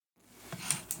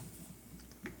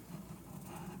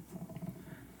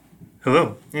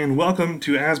Hello, and welcome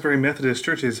to Asbury Methodist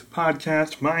Church's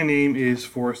podcast. My name is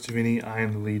Forrest Vinny. I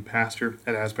am the lead pastor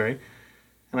at Asbury,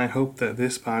 and I hope that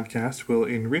this podcast will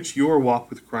enrich your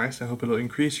walk with Christ. I hope it will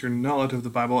increase your knowledge of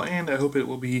the Bible, and I hope it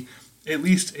will be at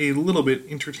least a little bit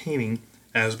entertaining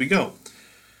as we go.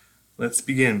 Let's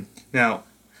begin. Now,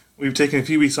 we've taken a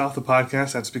few weeks off the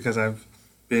podcast. That's because I've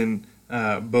been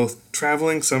both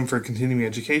traveling, some for continuing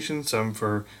education, some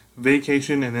for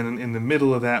vacation, and then in the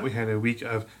middle of that we had a week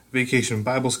of vacation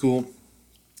Bible school,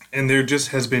 and there just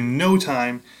has been no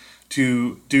time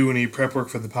to do any prep work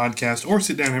for the podcast or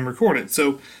sit down and record it.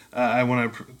 So I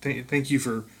want to thank you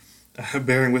for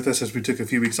bearing with us as we took a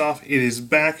few weeks off. It is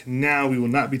back now. We will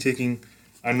not be taking,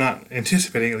 I'm not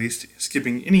anticipating at least,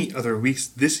 skipping any other weeks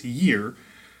this year.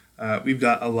 We've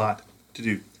got a lot to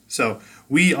do. So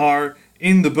we are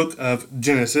in the book of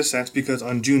Genesis. That's because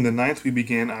on June the 9th, we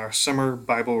began our summer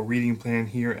Bible reading plan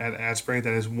here at Asbury.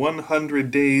 That is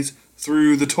 100 days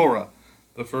through the Torah,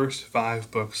 the first 5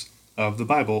 books of the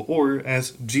Bible, or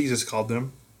as Jesus called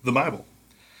them, the Bible.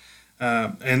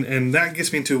 And that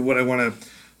gets me into what I want to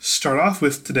start off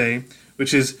with today,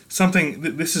 which is something,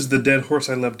 this is the dead horse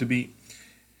I love to beat.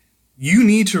 You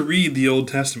need to read the Old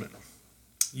Testament.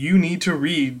 You need to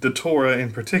read the Torah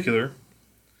in particular,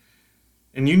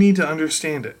 and you need to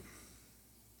understand it.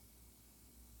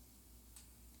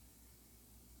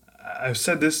 I've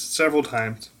said this several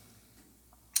times,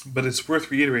 but it's worth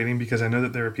reiterating because I know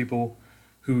that there are people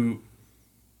who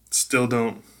still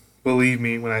don't believe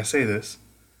me when I say this.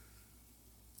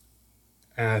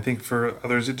 And I think for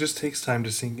others, it just takes time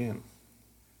to sink in.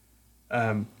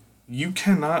 You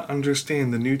cannot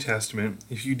understand the New Testament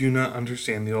if you do not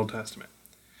understand the Old Testament.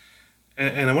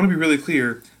 And I want to be really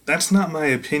clear, that's not my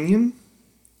opinion.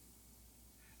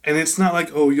 And it's not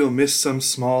like, oh, you'll miss some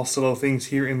small, subtle things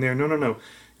here and there. No.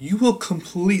 You will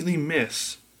completely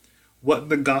miss what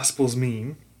the Gospels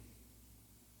mean.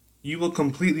 You will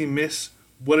completely miss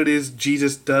what it is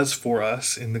Jesus does for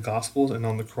us in the Gospels and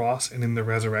on the cross and in the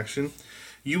resurrection.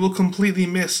 You will completely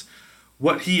miss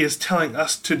what he is telling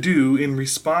us to do in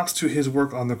response to his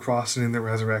work on the cross and in the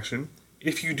resurrection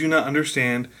if you do not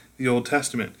understand the Old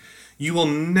Testament. You will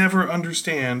never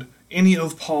understand any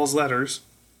of Paul's letters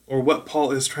or what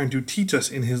Paul is trying to teach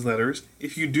us in his letters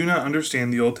if you do not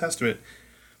understand the Old Testament.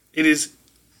 It is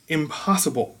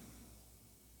impossible.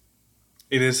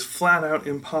 It is flat out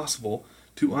impossible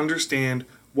to understand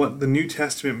what the New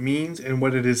Testament means and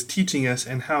what it is teaching us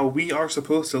and how we are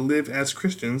supposed to live as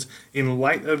Christians in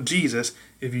light of Jesus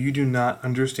if you do not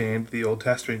understand the Old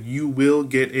Testament. You will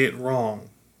get it wrong.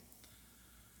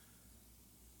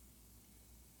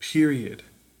 Period.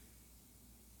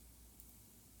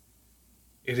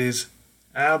 It is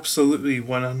absolutely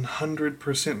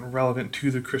 100% relevant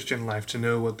to the Christian life to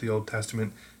know what the Old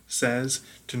Testament says,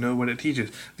 to know what it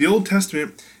teaches. The Old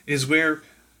Testament is where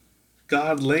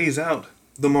God lays out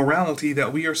the morality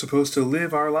that we are supposed to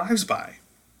live our lives by.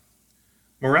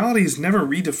 Morality is never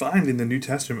redefined in the New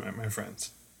Testament, my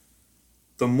friends.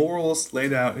 The morals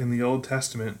laid out in the Old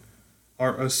Testament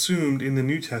are assumed in the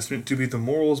New Testament to be the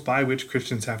morals by which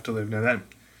Christians have to live. Now that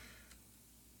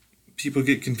people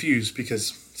get confused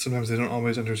because sometimes they don't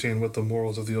always understand what the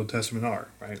morals of the Old Testament are,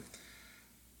 right?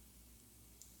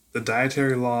 The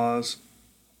dietary laws,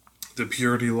 the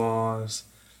purity laws,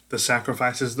 the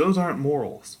sacrifices, those aren't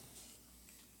morals.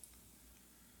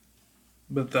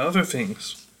 But the other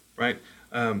things, right?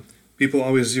 People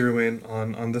always zero in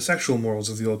on the sexual morals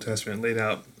of the Old Testament laid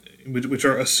out, which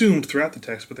are assumed throughout the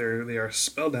text, but they are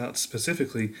spelled out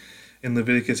specifically in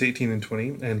Leviticus 18 and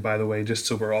 20. And by the way, just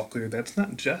so we're all clear, that's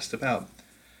not just about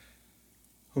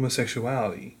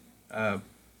homosexuality.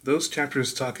 Those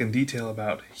chapters talk in detail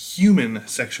about human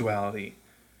sexuality.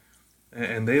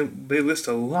 And they list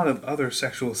a lot of other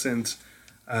sexual sins,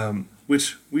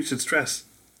 which we should stress,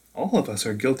 all of us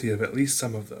are guilty of at least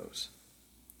some of those.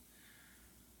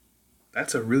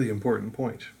 That's a really important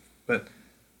point. But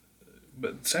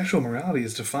sexual morality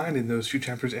is defined in those 2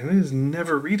 chapters, and it is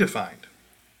never redefined.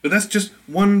 But that's just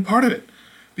one part of it,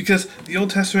 because the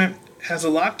Old Testament has a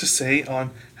lot to say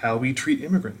on how we treat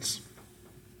immigrants,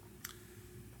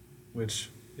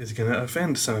 which is going to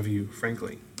offend some of you,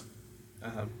 frankly.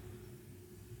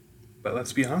 But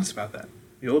let's be honest about that.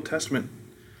 The Old Testament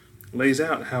lays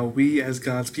out how we as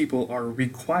God's people are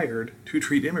required to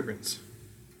treat immigrants.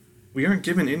 We aren't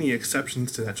given any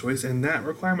exceptions to that choice, and that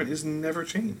requirement is never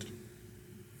changed.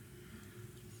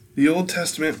 The Old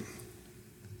Testament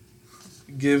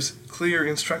gives clear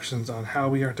instructions on how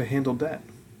we are to handle debt.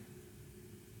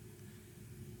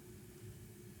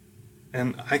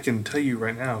 And I can tell you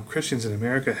right now, Christians in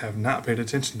America have not paid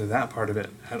attention to that part of it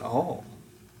at all.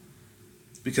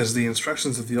 Because the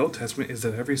instructions of the Old Testament is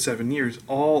that every 7 years,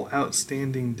 all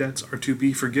outstanding debts are to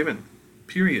be forgiven.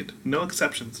 Period. No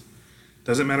exceptions.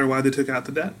 Doesn't matter why they took out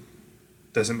the debt.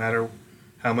 Doesn't matter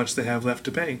how much they have left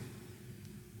to pay.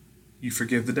 You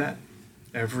forgive the debt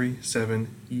every 7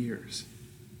 years.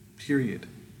 Period.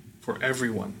 For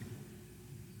everyone.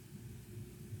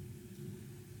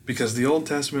 Because the Old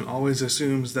Testament always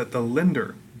assumes that the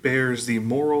lender bears the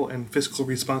moral and fiscal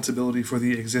responsibility for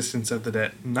the existence of the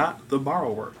debt, not the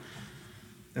borrower.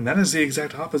 And that is the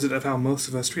exact opposite of how most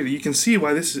of us treat it. You can see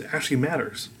why this actually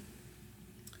matters.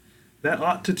 That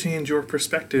ought to change your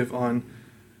perspective on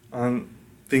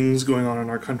things going on in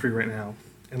our country right now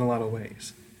in a lot of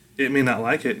ways. It may not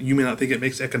like it. You may not think it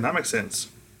makes economic sense.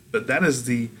 But that is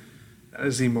the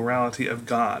morality of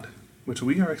God, which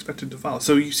we are expected to follow.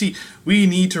 So you see, we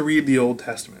need to read the Old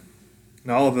Testament.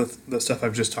 Now, all of the stuff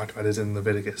I've just talked about is in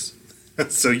Leviticus.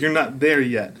 So you're not there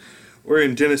yet. We're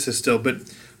in Genesis still.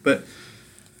 But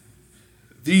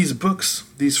these books,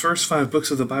 these first 5 books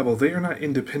of the Bible, they are not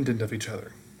independent of each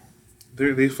other.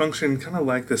 They function kind of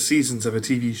like the seasons of a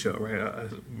TV show, right?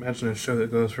 Imagine a show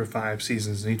that goes for 5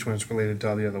 seasons and each one is related to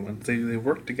all the other ones. They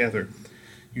work together.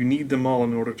 You need them all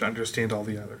in order to understand all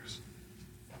the others.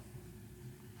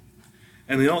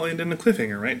 And they all end in a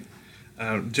cliffhanger, right?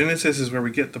 Genesis is where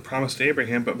we get the promise to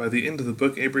Abraham, but by the end of the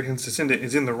book, Abraham's descendant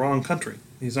is in the wrong country.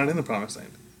 He's not in the promised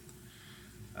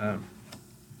land.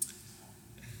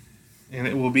 And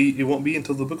it won't be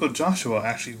until the book of Joshua,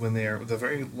 actually, when they are the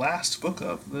very last book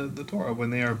of the Torah,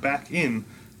 when they are back in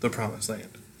the promised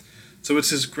land. So it's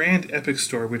this grand epic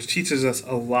story which teaches us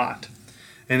a lot,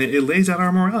 and it lays out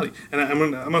our morality. And I'm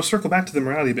going to circle back to the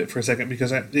morality a bit for a second,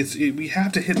 because we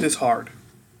have to hit this hard.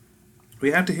 We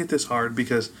have to hit this hard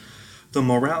because the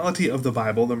morality of the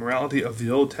Bible, the morality of the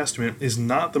Old Testament, is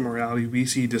not the morality we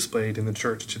see displayed in the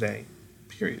church today.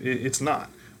 Period. It's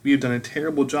not. We have done a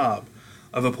terrible job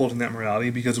of upholding that morality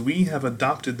because we have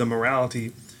adopted the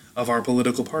morality of our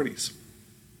political parties.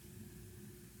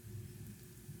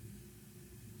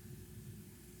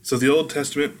 So the Old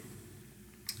Testament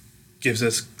gives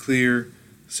us clear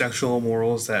sexual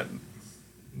morals that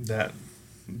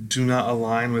do not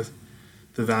align with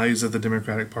the values of the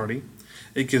Democratic Party.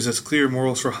 It gives us clear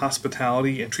morals for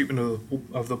hospitality and treatment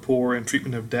of the poor and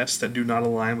treatment of debts that do not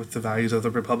align with the values of the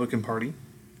Republican Party.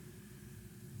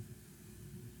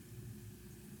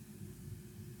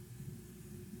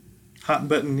 Hot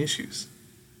button issues.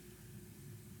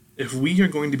 If we are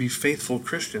going to be faithful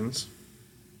Christians,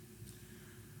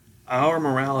 our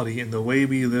morality and the way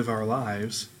we live our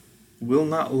lives will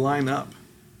not line up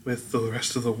with the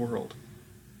rest of the world.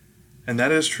 And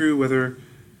that is true whether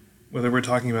we're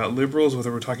talking about liberals,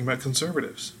 whether we're talking about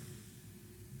conservatives.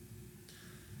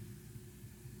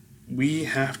 We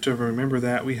have to remember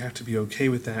that, we have to be okay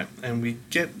with that, and we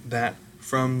get that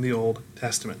from the Old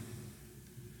Testament.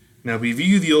 Now, we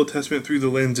view the Old Testament through the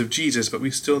lens of Jesus, but we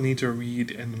still need to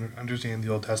read and understand the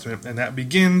Old Testament, and that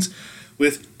begins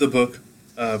with the book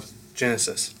of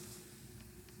Genesis.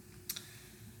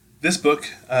 This book,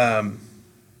 and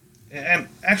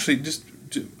actually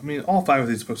all 5 of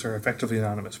these books are effectively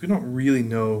anonymous. We don't really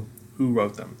know who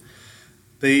wrote them.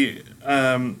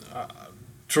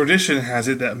 Tradition has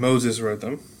it that Moses wrote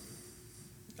them.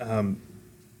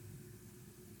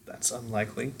 That's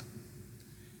unlikely.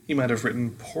 He might have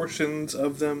written portions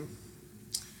of them.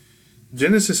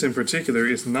 Genesis in particular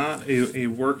is not a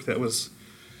work that was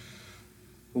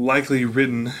likely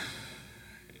written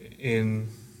in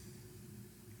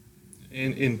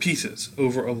pieces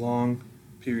over a long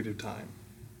period of time.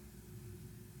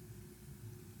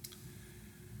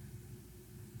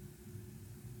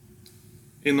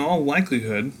 In all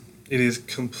likelihood, it is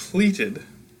completed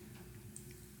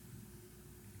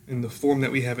in the form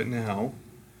that we have it now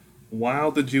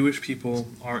while the Jewish people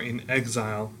are in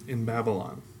exile in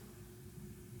Babylon.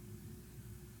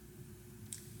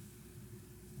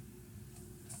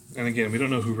 And again, we don't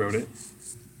know who wrote it,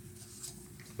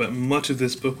 but much of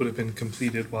this book would have been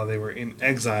completed while they were in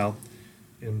exile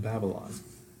in Babylon.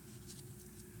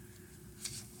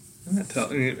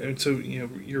 And so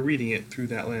you're reading it through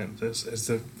that lens. As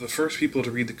the first people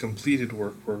to read the completed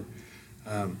work were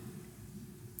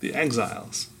the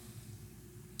exiles,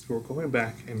 who were going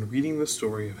back and reading the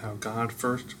story of how God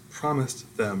first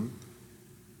promised them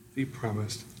the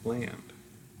promised land,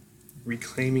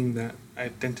 reclaiming that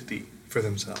identity for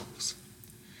themselves.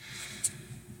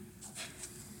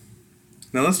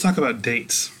 Now let's talk about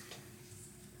dates.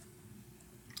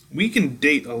 We can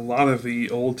date a lot of the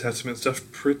Old Testament stuff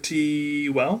pretty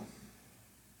well.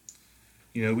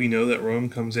 We know that Rome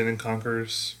comes in and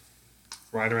conquers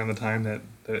right around the time that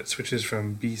it switches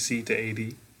from BC to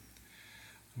AD.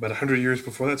 About 100 years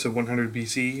before that, so 100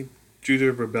 BC,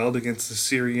 Judah rebelled against the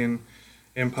Syrian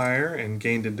Empire and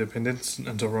gained independence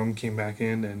until Rome came back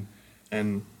in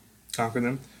and conquered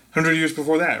them. 100 years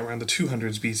before that, around the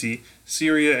 200s BC,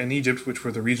 Syria and Egypt, which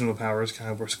were the regional powers,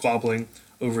 kind of were squabbling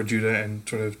over Judah and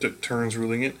sort of took turns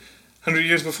ruling it. 100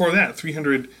 years before that,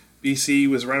 300 BC,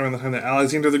 was right around the time that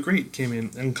Alexander the Great came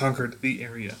in and conquered the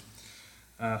area.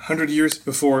 100 years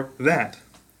before that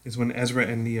is when Ezra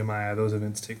and Nehemiah, those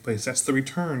events take place. That's the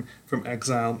return from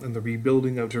exile and the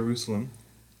rebuilding of Jerusalem.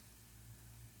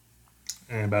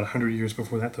 And about 100 years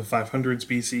before that, the 500s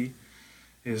BC,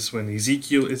 is when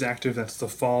Ezekiel is active. That's the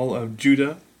fall of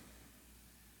Judah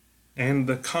and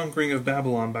the conquering of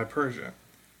Babylon by Persia.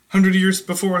 100 years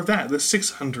before that, the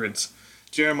 600s,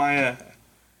 Jeremiah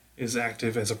is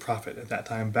active as a prophet at that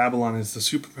time. Babylon is the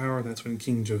superpower. That's when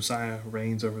King Josiah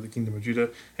reigns over the kingdom of Judah.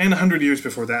 And 100 years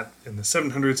before that, in the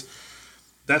 700s,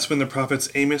 that's when the prophets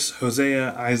Amos,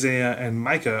 Hosea, Isaiah, and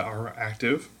Micah are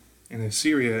active. And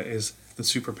Assyria is the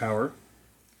superpower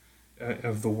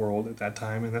of the world at that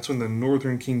time. And that's when the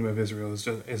northern kingdom of Israel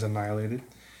is annihilated.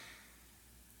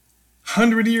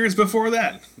 100 years before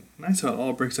that, nice how it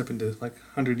all breaks up into like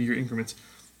 100-year increments.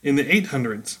 In the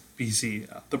 800s BC,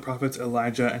 the prophets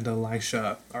Elijah and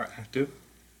Elisha are active.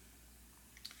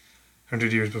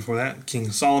 100 years before that, King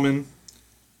Solomon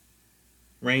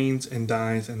reigns and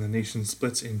dies, and the nation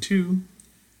splits in two.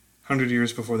 100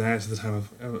 years before that is the time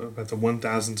of, about the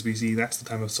 1000s BC, that's the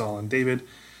time of Saul and David.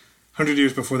 100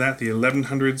 years before that, the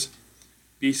 1100s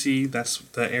BC, that's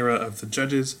the era of the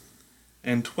judges.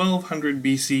 And 1200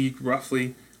 BC,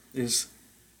 roughly, is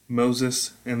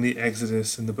Moses and the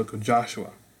Exodus in the book of Joshua.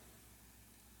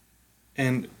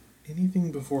 And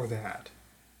anything before that,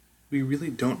 we really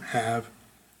don't have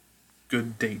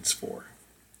good dates for.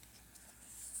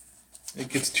 It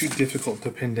gets too difficult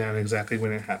to pin down exactly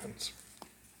when it happens.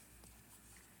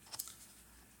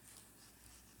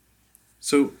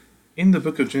 So, in the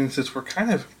book of Genesis, we're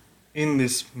kind of in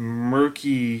this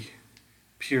murky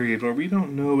period where we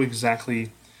don't know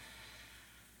exactly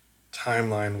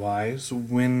timeline-wise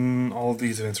when all of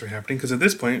these events are happening, because at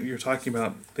this point you're talking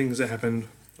about things that happened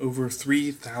over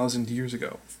 3,000 years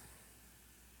ago.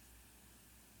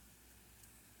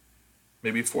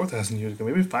 Maybe 4,000 years ago,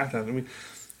 maybe 5,000.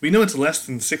 We know it's less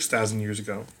than 6,000 years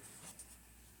ago.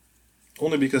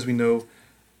 Only because we know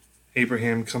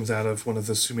Abraham comes out of one of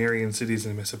the Sumerian cities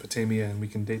in Mesopotamia, and we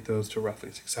can date those to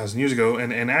roughly 6,000 years ago,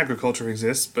 and agriculture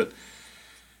exists, but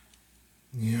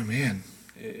yeah, man,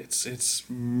 it's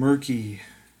murky.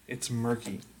 It's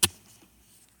murky.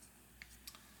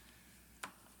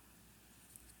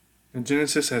 And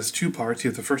Genesis has two parts. You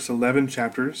have the first 11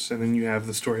 chapters, and then you have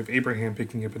the story of Abraham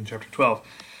picking up in chapter 12.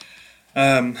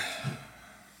 And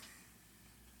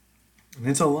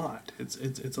it's a lot.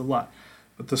 It's a lot.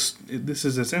 But this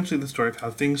is essentially the story of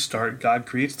how things start. God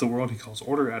creates the world. He calls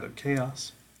order out of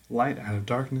chaos, light out of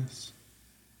darkness.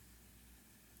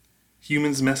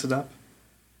 Humans mess it up.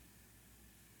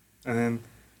 And then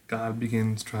God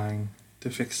begins trying to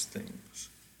fix things.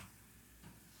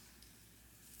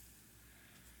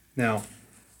 Now,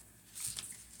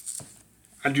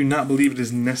 I do not believe it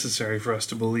is necessary for us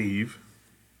to believe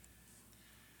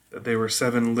that there were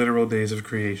 7 literal days of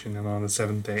creation and on the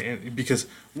 7th day. Because,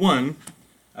 one,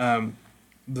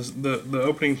 the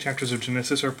opening chapters of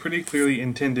Genesis are pretty clearly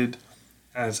intended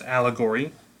as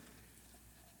allegory.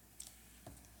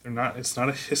 It's not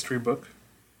a history book.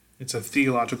 It's a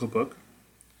theological book.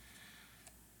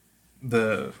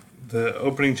 The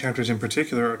opening chapters in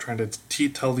particular are trying to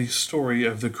tell the story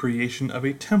of the creation of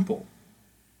a temple.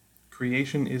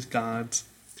 Creation is God's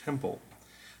temple.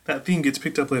 That theme gets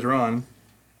picked up later on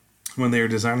when they are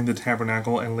designing the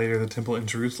tabernacle and later the temple in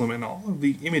Jerusalem, and all of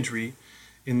the imagery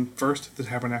in first the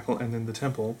tabernacle and then the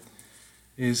temple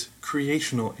is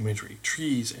creational imagery,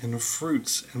 trees and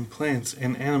fruits and plants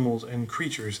and animals and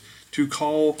creatures, to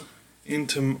call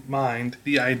into mind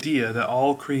the idea that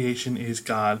all creation is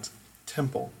God's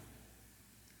temple.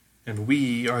 And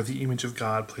we are the image of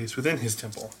God placed within his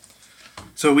temple.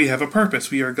 So we have a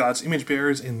purpose. We are God's image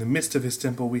bearers in the midst of his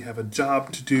temple. We have a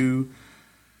job to do.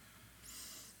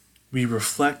 We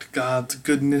reflect God's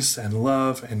goodness and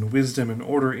love and wisdom and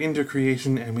order into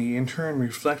creation, and we in turn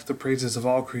reflect the praises of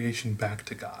all creation back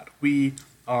to God. We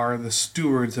are the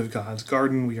stewards of God's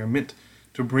garden. We are meant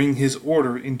to bring his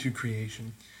order into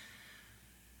creation.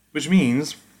 Which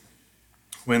means,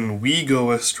 when we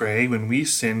go astray, when we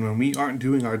sin, when we aren't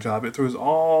doing our job, it throws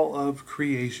all of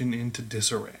creation into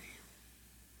disarray.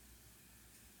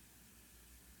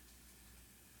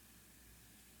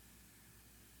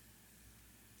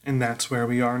 And that's where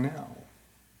we are now.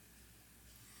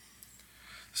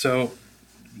 So,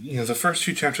 the first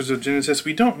two chapters of Genesis,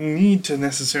 we don't need to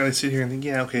necessarily sit here and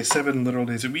think, 7 literal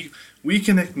days. We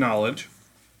can acknowledge,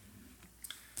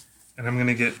 and I'm going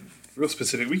to get real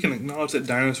specific, we can acknowledge that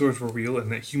dinosaurs were real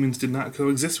and that humans did not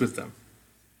coexist with them.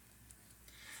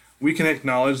 We can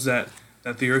acknowledge that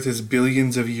the Earth is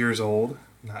billions of years old,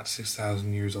 not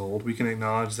 6,000 years old. We can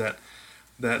acknowledge that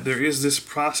there is this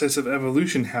process of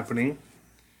evolution happening.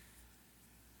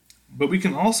 But we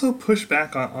can also push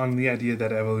back on the idea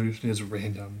that evolution is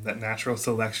random, that natural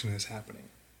selection is happening.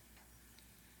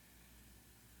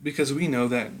 Because we know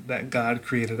that God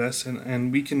created us,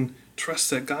 and we can trust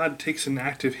that God takes an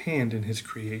active hand in his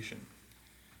creation.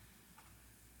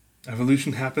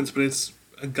 Evolution happens, but it's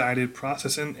a guided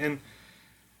process. And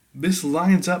this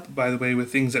lines up, by the way,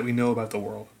 with things that we know about the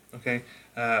world. Okay?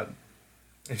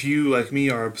 If you, like me,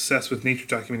 are obsessed with nature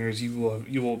documentaries,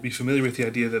 you will be familiar with the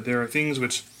idea that there are things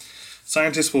which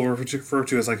scientists will refer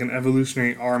to as like an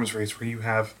evolutionary arms race, where you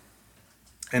have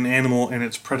an animal and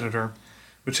its predator,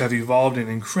 which have evolved in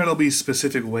incredibly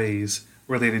specific ways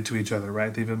related to each other,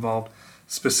 right? They've evolved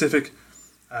specific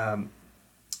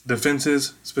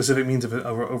defenses, specific means of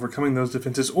overcoming those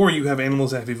defenses, or you have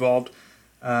animals that have evolved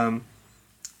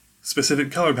specific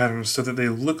color patterns so that they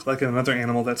look like another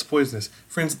animal that's poisonous.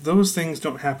 Friends, those things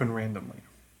don't happen randomly.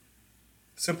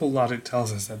 Simple logic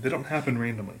tells us that they don't happen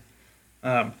randomly.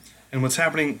 And what's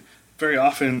happening very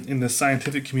often in the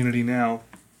scientific community now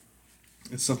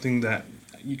is something that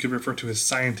you could refer to as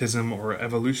scientism or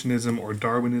evolutionism or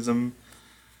Darwinism,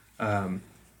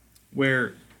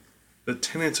 where the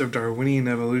tenets of Darwinian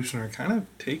evolution are kind of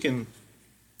taken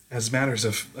as matters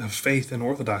of faith and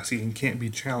orthodoxy and can't be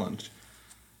challenged.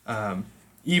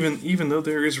 Even though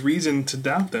there is reason to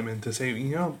doubt them and to say,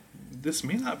 this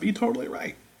may not be totally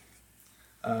right.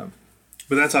 But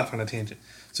that's off on a tangent.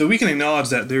 So we can acknowledge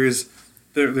that there is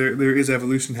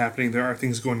evolution happening. There are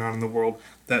things going on in the world.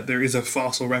 That there is a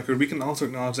fossil record. We can also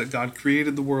acknowledge that God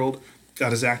created the world.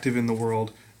 God is active in the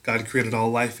world. God created all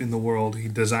life in the world. He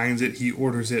designs it. He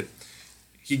orders it.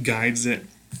 He guides it.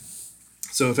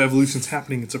 So if evolution's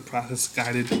happening, it's a process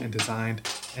guided and designed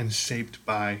and shaped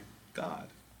by God.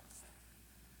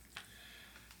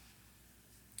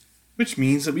 Which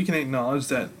means that we can acknowledge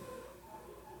that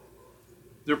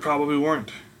there probably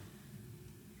weren't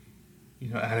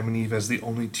Adam and Eve as the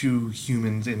only two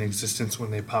humans in existence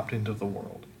when they popped into the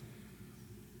world.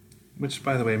 Which,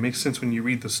 by the way, makes sense when you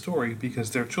read the story, because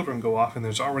their children go off and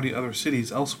there's already other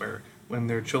cities elsewhere when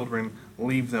their children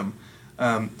leave them.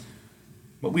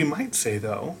 What we might say,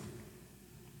 though,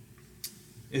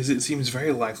 is it seems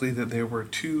very likely that there were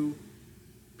two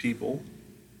people,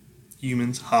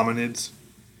 humans, hominids,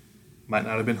 might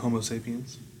not have been Homo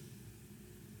sapiens.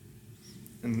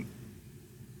 And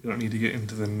we don't need to get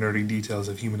into the nerdy details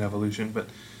of human evolution, but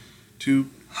two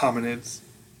hominids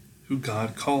who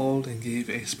God called and gave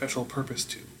a special purpose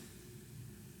to.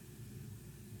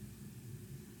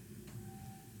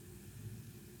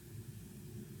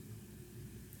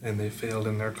 And they failed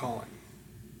in their calling.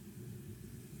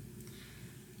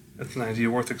 That's an idea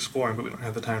worth exploring, but we don't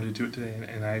have the time to do it today.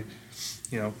 And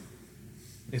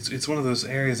it's one of those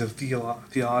areas of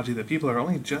theology that people are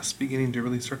only just beginning to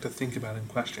really start to think about and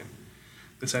question.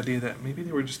 This idea that maybe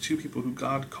there were just two people who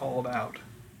God called out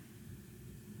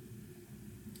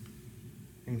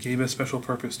and gave a special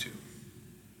purpose to.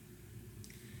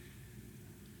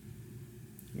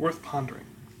 Worth pondering.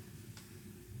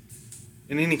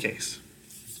 In any case,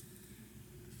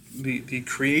 the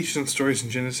creation stories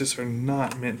in Genesis are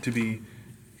not meant to be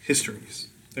histories.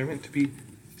 They're meant to be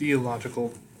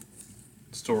theological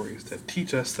stories that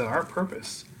teach us that our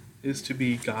purpose is to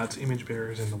be God's image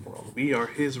bearers in the world. We are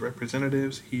his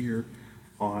representatives here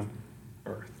on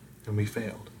earth, and we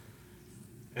failed.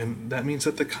 And that means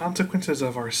that the consequences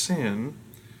of our sin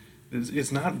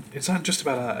it's not just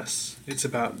about us, it's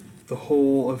about the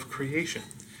whole of creation.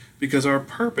 Because our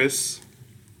purpose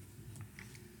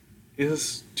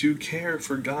is to care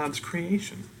for God's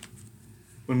creation.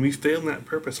 When we fail in that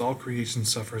purpose, all creation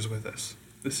suffers with us.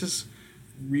 This is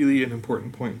really an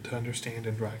important point to understand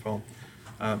and drive home.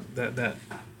 That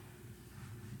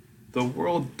the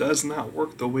world does not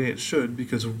work the way it should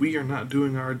because we are not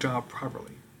doing our job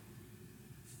properly.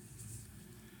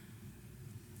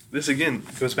 This again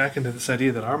goes back into this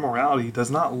idea that our morality does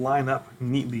not line up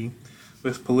neatly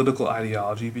with political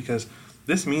ideology, because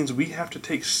this means we have to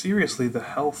take seriously the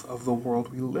health of the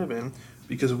world we live in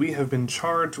because we have been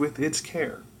charged with its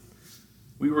care.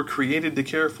 We were created to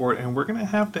care for it, and we're going to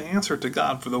have to answer to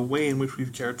God for the way in which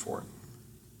we've cared for it.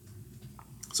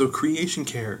 So creation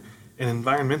care and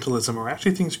environmentalism are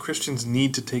actually things Christians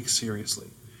need to take seriously.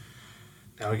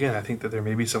 Now again, I think that there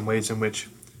may be some ways in which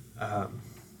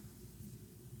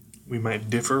we might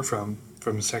differ from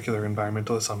secular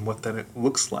environmentalists on what that it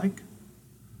looks like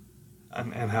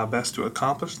and how best to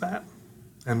accomplish that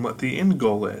and what the end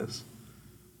goal is.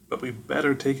 But we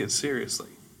better take it seriously.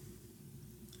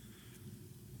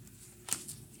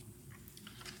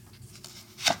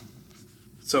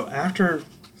 So after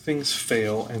things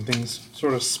fail and things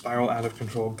sort of spiral out of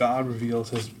control, God reveals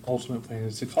his ultimate plan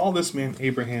is to call this man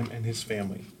Abraham and his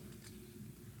family.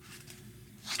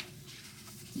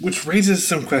 Which raises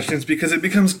some questions because it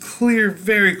becomes clear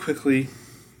very quickly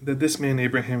that this man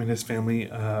Abraham and his family,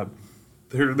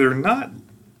 they're not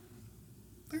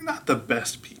the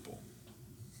best people.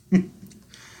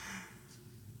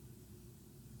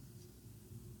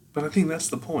 But I think that's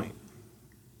the point.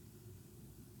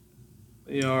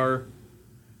 They are,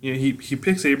 he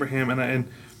picks Abraham, and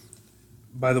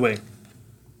by the way,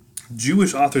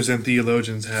 Jewish authors and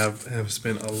theologians have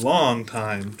spent a long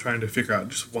time trying to figure out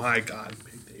just why God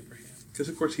picked Abraham. Because,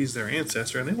 of course, he's their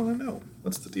ancestor, and they want to know,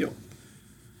 what's the deal?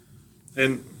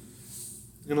 And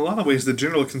in a lot of ways, the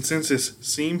general consensus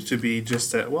seems to be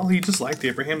just that, well, he just liked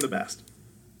Abraham the best.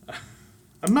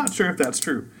 I'm not sure if that's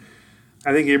true.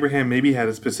 I think Abraham maybe had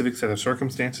a specific set of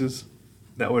circumstances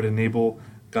that would enable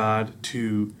God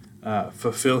to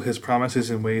fulfill his promises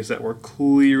in ways that were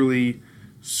clearly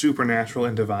supernatural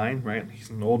and divine, right? He's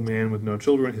an old man with no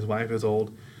children. His wife is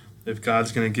old. If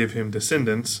God's going to give him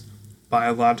descendants,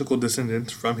 biological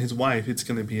descendants from his wife, it's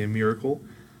going to be a miracle.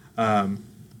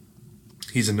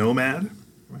 He's a nomad,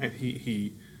 right?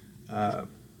 He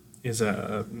is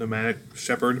a nomadic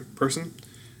shepherd person.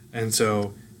 And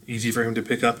so easy for him to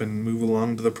pick up and move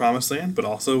along to the promised land, but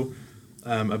also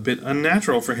a bit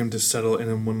unnatural for him to settle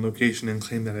in one location and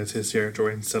claim that as his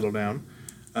territory and settle down.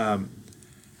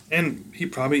 And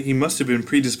he must have been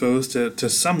predisposed to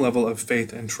some level of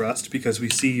faith and trust, because we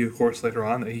see, of course, later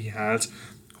on that he has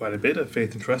quite a bit of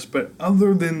faith and trust. But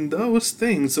other than those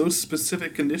things, those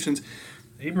specific conditions,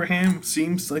 Abraham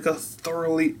seems like a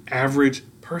thoroughly average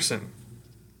person.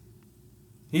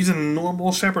 He's a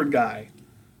normal shepherd guy.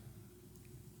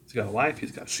 He's got a wife,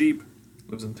 he's got sheep,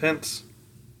 lives in tents.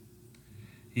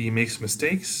 He makes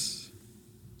mistakes.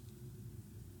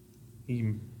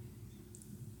 He's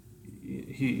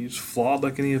flawed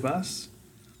like any of us.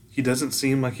 He doesn't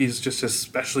seem like he's just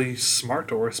especially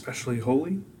smart or especially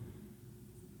holy.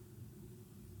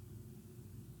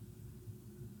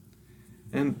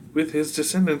 And with his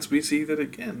descendants, we see that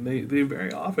again, they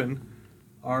very often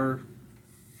are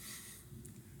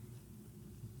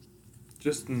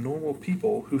just normal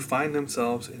people who find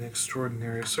themselves in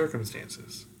extraordinary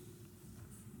circumstances.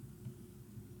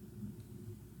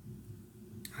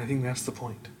 I think that's the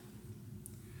point.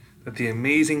 That the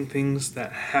amazing things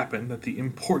that happen, that the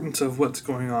importance of what's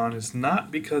going on is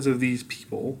not because of these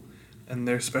people and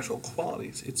their special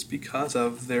qualities. It's because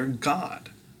of their God.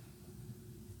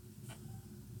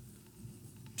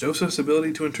 Joseph's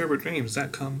ability to interpret dreams,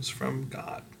 that comes from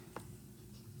God.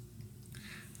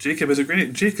 Jacob is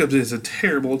a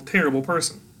terrible, terrible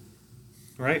person.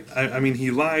 Right? I mean,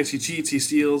 he lies, he cheats, he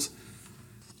steals.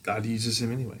 God uses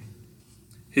him anyway.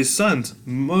 His sons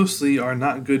mostly are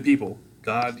not good people.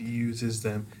 God uses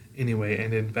them anyway,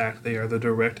 and in fact, they are the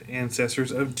direct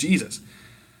ancestors of Jesus.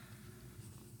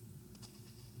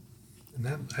 And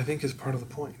that, I think, is part of the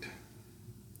point.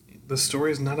 The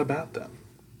story is not about them.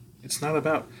 It's not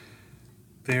about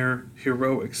their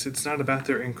heroics. It's not about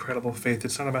their incredible faith.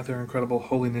 It's not about their incredible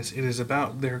holiness. It is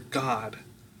about their God.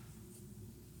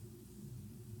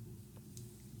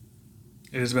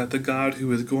 It is about the God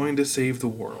who is going to save the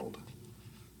world.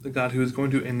 The God who is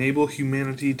going to enable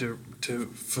humanity to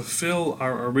fulfill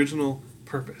our original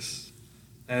purpose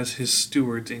as his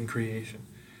stewards in creation.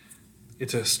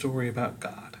 It's a story about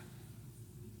God.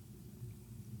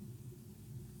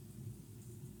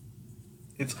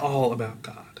 It's all about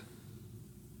God.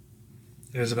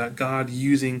 It is about God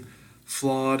using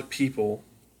flawed people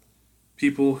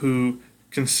who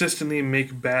consistently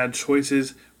make bad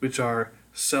choices which are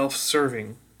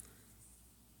self-serving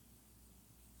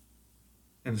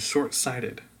and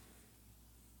short-sighted,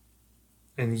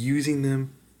 and using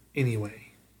them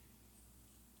anyway.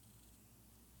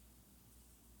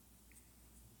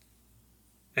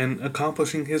 And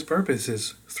accomplishing his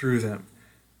purposes through them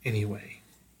anyway.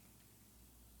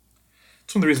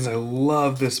 It's one of the reasons I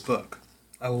love this book.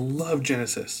 I love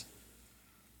Genesis.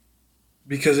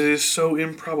 Because it is so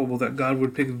improbable that God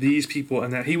would pick these people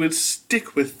and that he would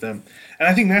stick with them. And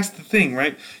I think that's the thing,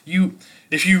 right?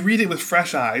 If you read it with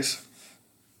fresh eyes,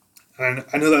 and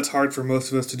I know that's hard for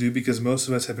most of us to do because most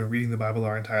of us have been reading the Bible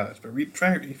our entire lives. But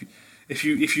if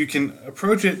you can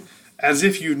approach it as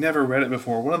if you've never read it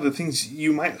before, one of the things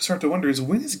you might start to wonder is,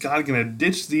 when is God going to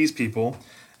ditch these people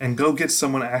and go get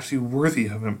someone actually worthy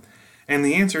of him? And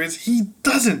the answer is he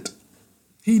doesn't.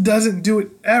 He doesn't do it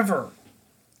ever.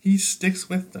 He sticks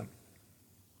with them.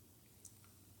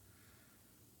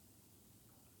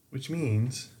 Which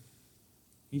means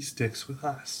he sticks with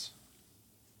us.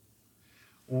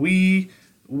 We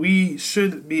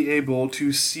should be able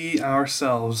to see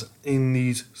ourselves in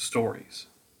these stories.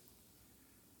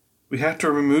 We have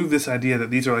to remove this idea that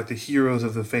these are like the heroes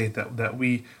of the faith, that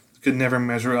we could never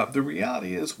measure up. The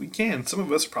reality is we can. Some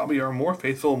of us probably are more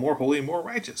faithful, more holy, more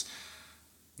righteous.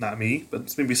 Not me,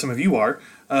 but maybe some of you are.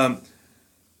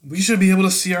 We should be able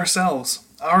to see ourselves,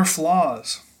 our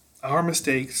flaws, our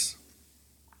mistakes,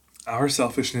 our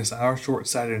selfishness, our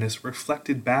short-sightedness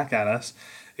reflected back at us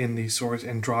in these stories,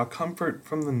 and draw comfort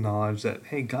from the knowledge that,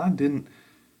 hey, God didn't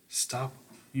stop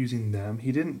using them.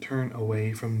 He didn't turn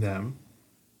away from them.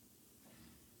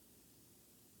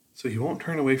 So he won't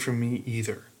turn away from me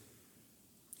either.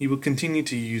 He will continue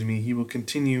to use me. He will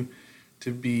continue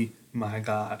to be my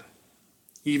God.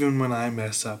 Even when I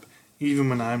mess up, even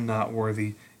when I'm not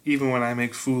worthy, even when I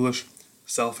make foolish,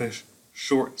 selfish,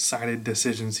 short-sighted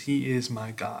decisions, he is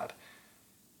my God.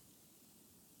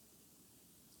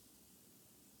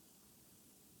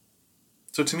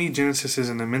 So to me, Genesis is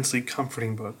an immensely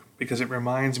comforting book because it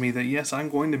reminds me that, yes, I'm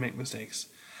going to make mistakes.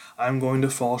 I'm going to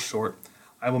fall short.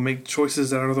 I will make choices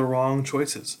that are the wrong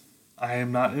choices. I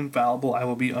am not infallible. I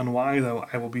will be unwise.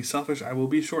 I will be selfish. I will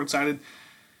be short-sighted.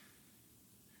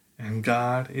 And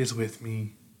God is with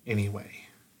me anyway.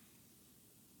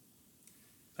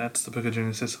 That's the book of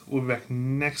Genesis. We'll be back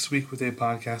next week with a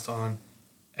podcast on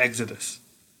Exodus.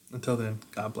 Until then,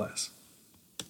 God bless.